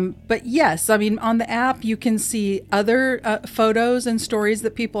 But yes, I mean, on the app, you can see other photos and stories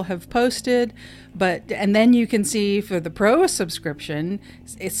that people have posted. And then you can see for the Pro subscription,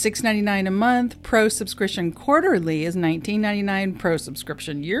 it's $6.99 a month. Pro subscription quarterly is $19.99. Pro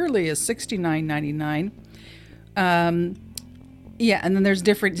subscription yearly is $69.99. Yeah, and then there's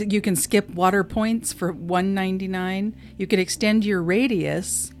different. You can skip water points for $1.99. You can extend your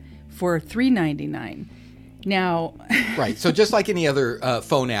radius for $3.99. Now, Right. So just like any other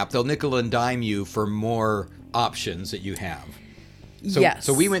phone app, they'll nickel and dime you for more options that you have. yes.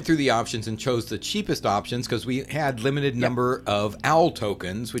 So we went through the options and chose the cheapest options because we had limited number of OWL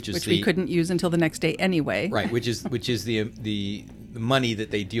tokens, which we couldn't use until the next day anyway. right, which is the money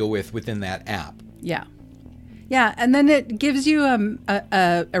that they deal with within that app. Yeah. Yeah, and then it gives you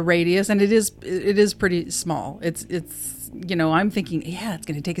a radius, and it is pretty small. It's I'm thinking, it's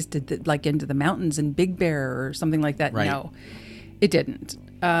going to take us to into the mountains in Big Bear or something like that. Right. No, it didn't.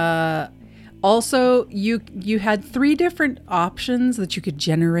 Also, you had 3 different options that you could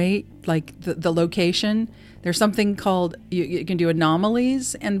generate, like the location. There's something called you can do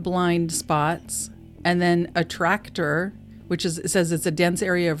anomalies and blind spots, and then attractor, which it says it's a dense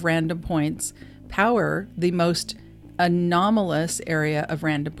area of random points. Power, the most anomalous area of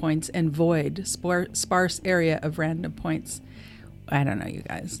random points, and void, sparse area of random points. I don't know, you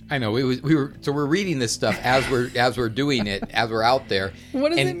guys. I know we're reading this stuff as we're doing it, as we're out there.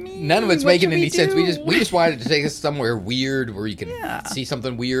 What does and it mean? None of it's What making should we any sense. do? We just wanted to take us somewhere weird where you can Yeah. see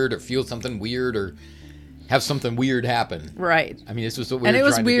something weird or feel something weird or have something weird happen. Right. I mean, this was what we And were it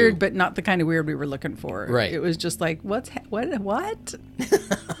was trying weird, to do. but not the kind of weird we were looking for. Right. It was just like, what?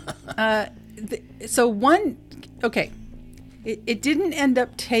 So one, okay, it didn't end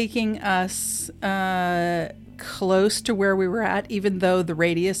up taking us close to where we were at, even though the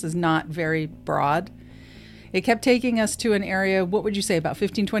radius is not very broad. It kept taking us to an area, what would you say, about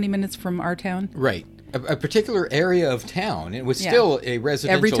 15, 20 minutes from our town? Right. A particular area of town. It was Yeah. still a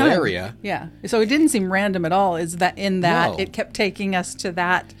residential area. Yeah. So it didn't seem random at all. Is that in that No. it kept taking us to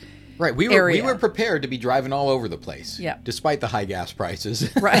that Right. We were prepared to be driving all over the place. Yeah. Despite the high gas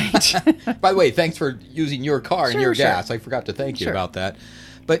prices. Right. By the way, thanks for using your car and your Sure. gas. I forgot to thank you about that.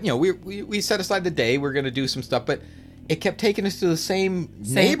 But, we set aside the day. We're going to do some stuff. But it kept taking us to the same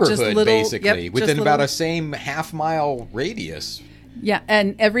neighborhood, basically, within about a same half-mile radius. Yeah,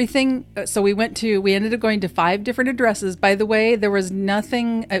 and everything. So we ended up going to 5 different addresses. By the way, there was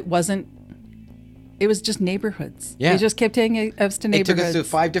nothing. It was just neighborhoods. Yeah. They just kept taking us to neighborhoods. It took us to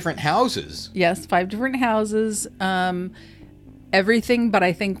 5 different houses. Yes, 5 different houses. Everything, but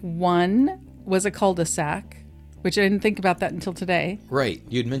I think one was a cul-de-sac, which I didn't think about that until today. Right.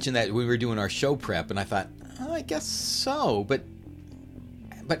 You'd mentioned that we were doing our show prep, and I thought, oh, I guess so, but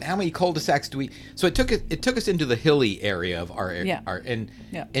how many cul-de-sacs do we? So it took us into the hilly area of our area,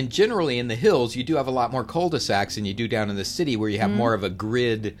 and generally in the hills you do have a lot more cul-de-sacs than you do down in the city, where you have more of a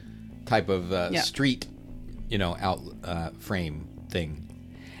grid type of street, frame thing.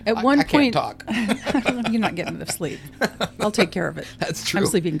 At one point, can't talk. You're not getting enough sleep. I'll take care of it. That's true. I'm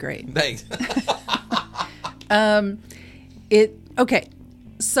sleeping great. Thanks. Okay.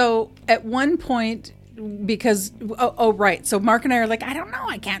 So at one point, because right, so Mark and I are like, I don't know,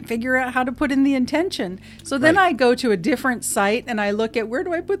 I can't figure out how to put in the intention. So then I go to a different site and I look at, where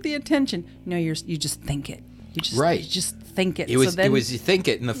do I put the intention? No, you just think it. You just think it. It was you think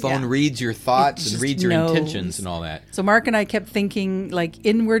it, and the phone reads your thoughts and reads your intentions and all that. So Mark and I kept thinking like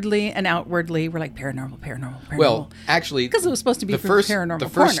inwardly and outwardly. We're like paranormal. Well, actually, because it was supposed to be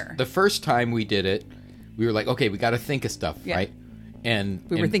paranormal corner. The first time we did it, we were like, okay, we got to think of stuff, right? And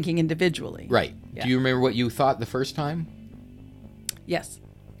we were thinking individually, right? Yeah. Do you remember what you thought the first time? Yes.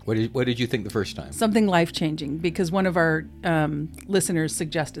 What did you think the first time? Something life-changing, because one of our listeners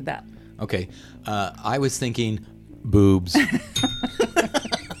suggested that. Okay. I was thinking boobs.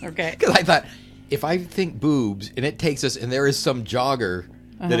 Okay. Because I thought, if I think boobs and it takes us, and there is some jogger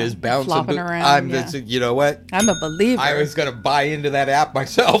that is bouncing flopping around, you know what? I'm a believer. I was going to buy into that app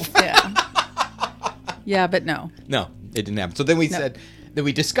myself. Yeah. Yeah, but no. No, it didn't happen. So then we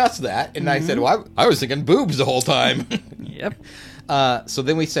discussed that, and I said, well, I was thinking boobs the whole time. Yep. So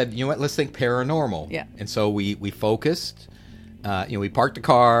then we said, you know what, let's think paranormal. Yeah. And so we focused. We parked the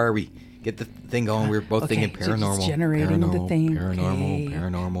car, we get the thing going. We were both thinking paranormal. So generating the thing.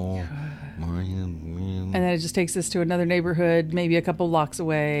 Paranormal. And then it just takes us to another neighborhood, maybe a couple blocks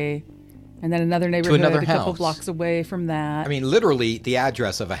away. And then another neighborhood a couple blocks away from that. I mean, literally the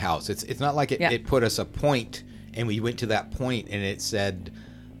address of a house. It's not like it put us a point, and we went to that point, and it said,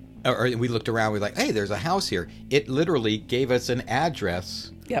 or we looked around, we're like, hey, there's a house here. It literally gave us an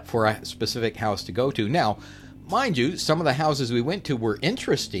address for a specific house to go to. Now, mind you, some of the houses we went to were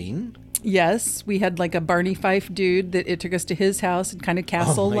interesting. Yes, we had like a Barney Fife dude that it took us to his house and kind of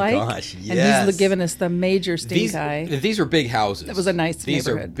castle-like. Oh my gosh, yes. And he's given us the major stink eye. These were big houses. It was a nice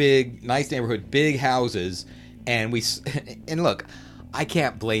neighborhood. These are nice neighborhood, big houses. And look, I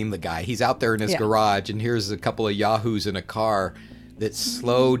can't blame the guy. He's out there in his garage, and here's a couple of yahoos in a car that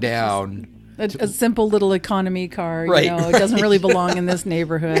slow down. A simple little economy car, It doesn't really belong in this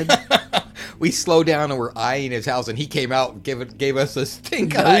neighborhood. We slowed down and we're eyeing his house, and he came out and gave us a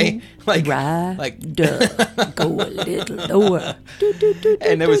stink eye. Go a little lower.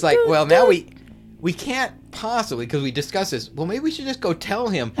 And it was like, well, now we can't possibly, because we discussed this, well, maybe we should just go tell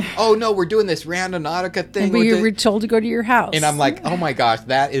him, oh, no, we're doing this Randonautica thing. And we were told to go to your house. And I'm like, oh, my gosh,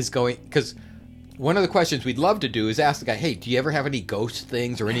 that is going, because one of the questions we'd love to do is ask the guy, hey, do you ever have any ghost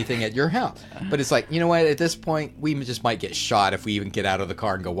things or anything at your house? But it's like, you know what? At this point, we just might get shot if we even get out of the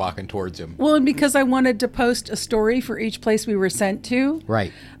car and go walking towards him. Well, and because I wanted to post a story for each place we were sent to.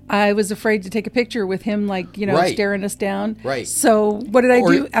 Right. I was afraid to take a picture with him, staring us down. Right. So what did I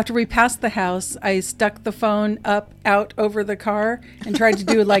do? After we passed the house, I stuck the phone out over the car and tried to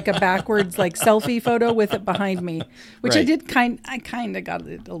do like a backwards selfie photo with it behind me, which I did I kind of got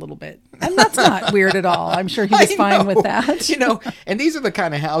it a little bit. And that's not weird at all. I'm sure he was fine with that. And these are the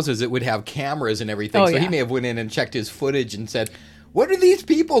kind of houses that would have cameras and everything. He may have went in and checked his footage and said, what are these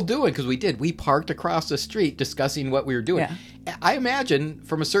people doing? Because we parked across the street discussing what we were doing. Yeah. I imagine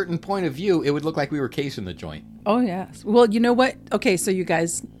from a certain point of view, it would look like we were casing the joint. Oh, yes. Well, you know what? Okay, so you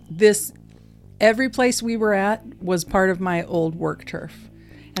guys, every place we were at was part of my old work turf.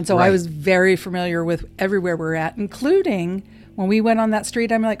 And so I was very familiar with everywhere we're at, including when we went on that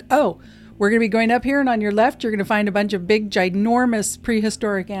street, I'm like, oh, we're going to be going up here, and on your left, you're going to find a bunch of big, ginormous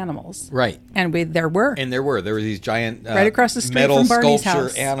prehistoric animals. Right. And there were. There were these giant right across the street metal from Barney's sculpture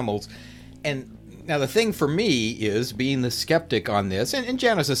house. Animals. And now the thing for me is, being the skeptic on this, and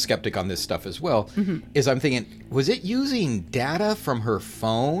Janice is a skeptic on this stuff as well, is I'm thinking, was it using data from her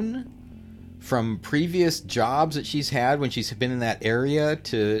phone from previous jobs that she's had when she's been in that area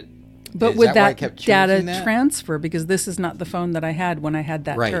to But Is would that why I that kept data choosing that? transfer? Because this is not the phone that I had when I had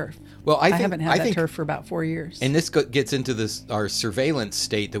that Right. turf. Well, I think- haven't I had that think- turf for about 4 years. And this gets into this our surveillance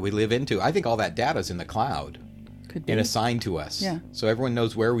state that we live into. I think all that data is in the cloud Could be. and assigned to us. Yeah. So everyone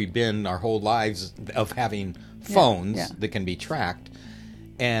knows where we've been our whole lives of having phones yeah. that can be tracked.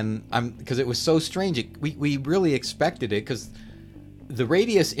 And because it was so strange, we really expected it because the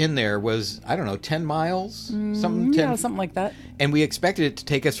radius in there was, I don't know, 10 miles, something. 10, Yeah, something like that. and we expected it to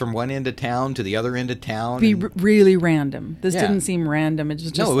take us from one end of town to the other end of town. Be and- really random. This Yeah. didn't seem random. It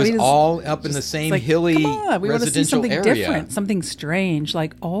just no, it was we just- all up in the just same like, hilly come on, we want to see residential something area. different, something strange.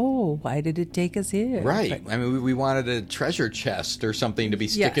 Like, oh, why did it take us here? Right. But- I mean, we wanted a treasure chest or something to be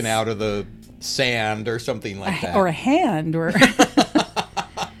sticking Yes. out of the sand or something like that. or a hand, or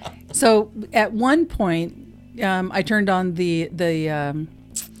so. At one point, I turned on the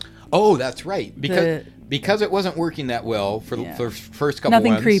Oh, that's right. The- Because it wasn't working that well for Yeah. the first couple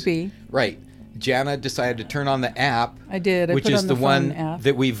Nothing ones. creepy. Right. Jana decided to turn on the app. I did. I which put is on the the one phone app.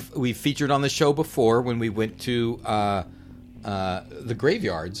 that we've featured on the show before when we went to the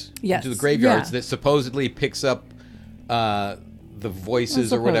graveyards. Yes. To the graveyards Yeah. that supposedly picks up the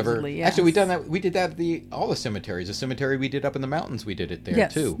voices or whatever. Supposedly, yes. Actually, we did that at all the cemeteries. The cemetery we did up in the mountains, we did it there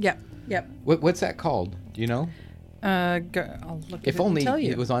yes, too. Yep. What's that called? Do you know? I'll look at If it only and tell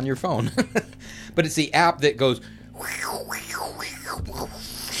you. it was on your phone. But it's the app that goes.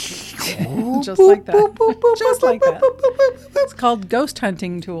 just like that. Just like that. It's called Ghost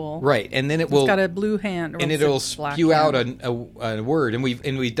Hunting Tool. Right, and then it It's will, got a blue hand, or and it's it'll a black spew out hand. a word, and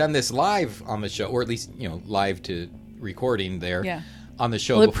we've done this live on the show, or at least live to recording there. Yeah. On the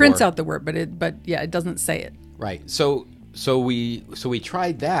show. Well, it before. prints out the word, but yeah, it doesn't say it. Right. So we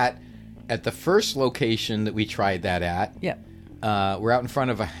tried that at the first location that we tried that at. Yeah. We're out in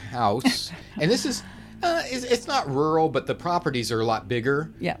front of a house, and this is it's not rural, but the properties are a lot bigger.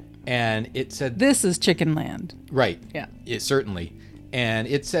 Yeah. And it said This is Chicken Land. right. Yeah. It certainly, and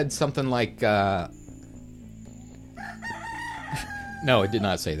it said something like. No, it did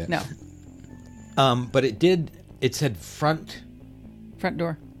not say that. No. But it did. It said front. Front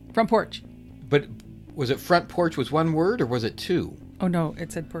door. Front porch. But was it front porch was one word or was it two? Oh, no,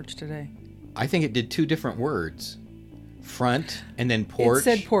 it said porch today. I think it did two different words. Front and then porch. It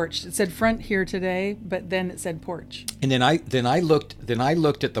said porch. It said front here today, but then it said porch. And then I looked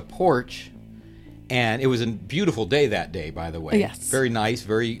at the porch, and it was a beautiful day that day, by the way. Yes. Very nice,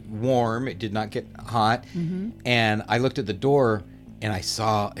 very warm. It did not get hot. Mm-hmm. And I looked at the door, and I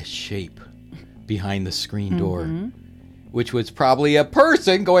saw a shape behind the screen door. Mm-hmm. Which was probably a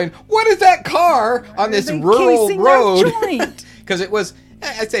person going, "What is that car on this They're rural casing our road?" joint. Because it was,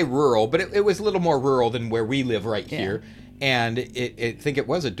 I'd say rural, but it was a little more rural than where we live right Yeah. here. And I think it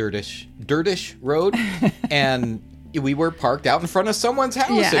was a dirtish road, and we were parked out in front of someone's house.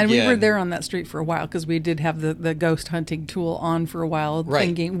 Yeah, and we again. were there on that street for a while because we did have the ghost hunting tool on for a while,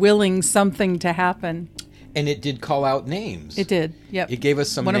 Right. willing something to happen. And it did call out names. It did. Yep. It gave us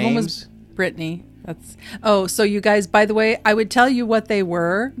some One names. of them was Brittany. So you guys, by the way, I would tell you what they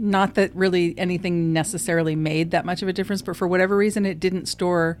were. Not that really anything necessarily made that much of a difference, but for whatever reason, it didn't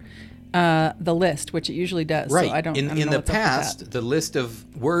store the list, which it usually does. Right. So I don't. In know the what's up with past, that. the list of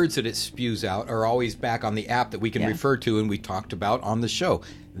words that it spews out are always back on the app that we can Yeah. refer to and we talked about on the show.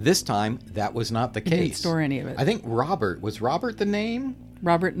 This time, that was not the case. didn't store any of it. I think was Robert the name?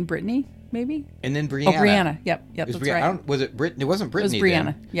 Robert and Brittany, maybe. And then Brianna. Oh, Brianna. Yep. It was That's Brianna. right. Was it Brittany? It wasn't It was Brittany. Brianna.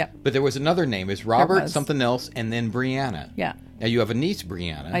 Then. Yep. But there was another name. It's Robert was. something else, and then Brianna. Yeah. Now you have a niece,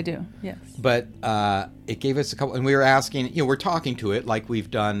 Brianna. I do. Yes. But it gave us a couple, and we were asking. We're talking to it like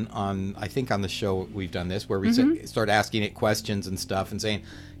we've done on. I think on the show we've done this, where we start asking it questions and stuff, and saying,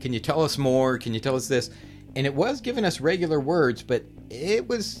 "Can you tell us more? Can you tell us this?" And it was giving us regular words, but it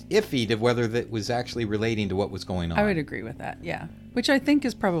was iffy to whether that was actually relating to what was going on. I would agree with that. Yeah. Which I think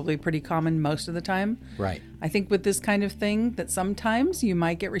is probably pretty common most of the time. Right. I think with this kind of thing that sometimes you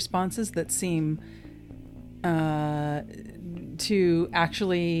might get responses that seem to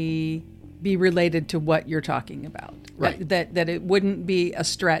actually be related to what you're talking about. Right. That it wouldn't be a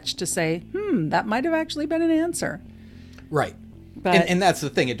stretch to say, that might have actually been an answer. Right. But And that's the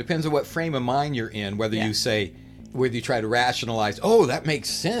thing. It depends on what frame of mind you're in, whether Yeah. you say, whether you try to rationalize, oh, that makes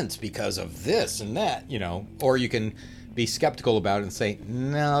sense because of this and that, or you can be skeptical about it and say,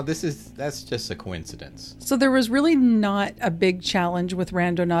 no, that's just a coincidence. So there was really not a big challenge with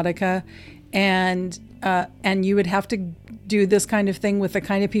Randonautica. and you would have to do this kind of thing with the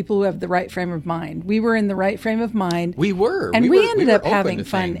kind of people who have the right frame of mind. We were in the right frame of mind. We were. And we ended up open having to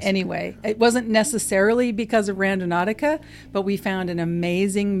fun things. anyway. It wasn't necessarily because of Randonautica, but we found an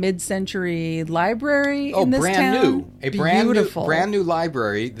amazing mid-century library in this town. A Beautiful. brand new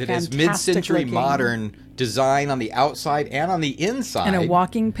library that is Fantastic mid-century looking. modern design on the outside and on the inside. And a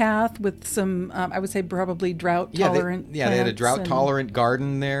walking path with some, I would say, probably drought-tolerant they had a plants and drought-tolerant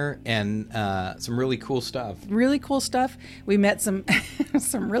garden there and some really cool stuff. really cool stuff. We met some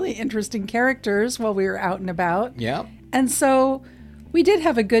some really interesting characters while we were out and about. Yeah. And so we did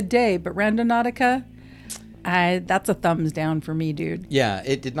have a good day, but Randonautica, that's a thumbs down for me, dude. Yeah,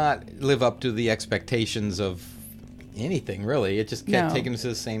 it did not live up to the expectations of anything, really. It just kept taking us to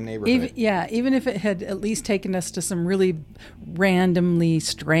the same neighborhood. Even if it had at least taken us to some really randomly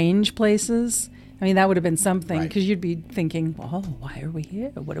strange places. I mean, that would have been something, Right. because you'd be thinking, well, why are we here?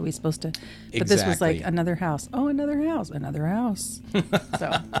 What are we supposed to... But this was like Exactly. another house. Oh, another house, another house.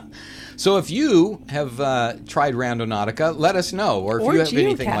 So if you have tried Randonautica, let us know. Or if Or you have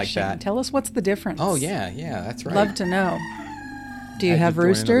anything like geocaching. that. Tell us what's the difference. Oh, yeah, that's right. Love to know. Do you I have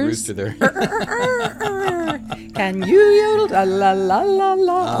just threw in another roosters? rooster there. Can you yodel? La la la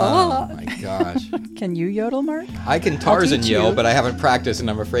la. Oh, my gosh. Can you yodel, Mark? I can Tarzan teach yell, you. but I haven't practiced, and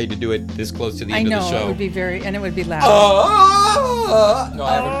I'm afraid to do it this close to the I end know of the show. it would be and it would be loud. No,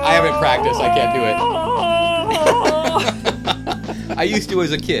 I haven't practiced. I can't do it. I used to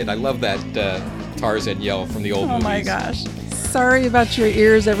as a kid. I love that Tarzan yell from the old Oh movies. my gosh. Sorry about your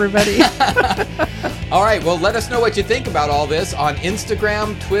ears, everybody. All right, well, let us know what you think about all this on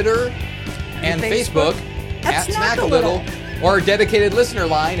Instagram, Twitter, and Facebook at Snack a Little, or our dedicated listener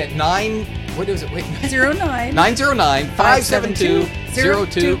line at 09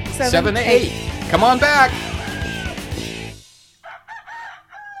 909-572-0278. Come on back.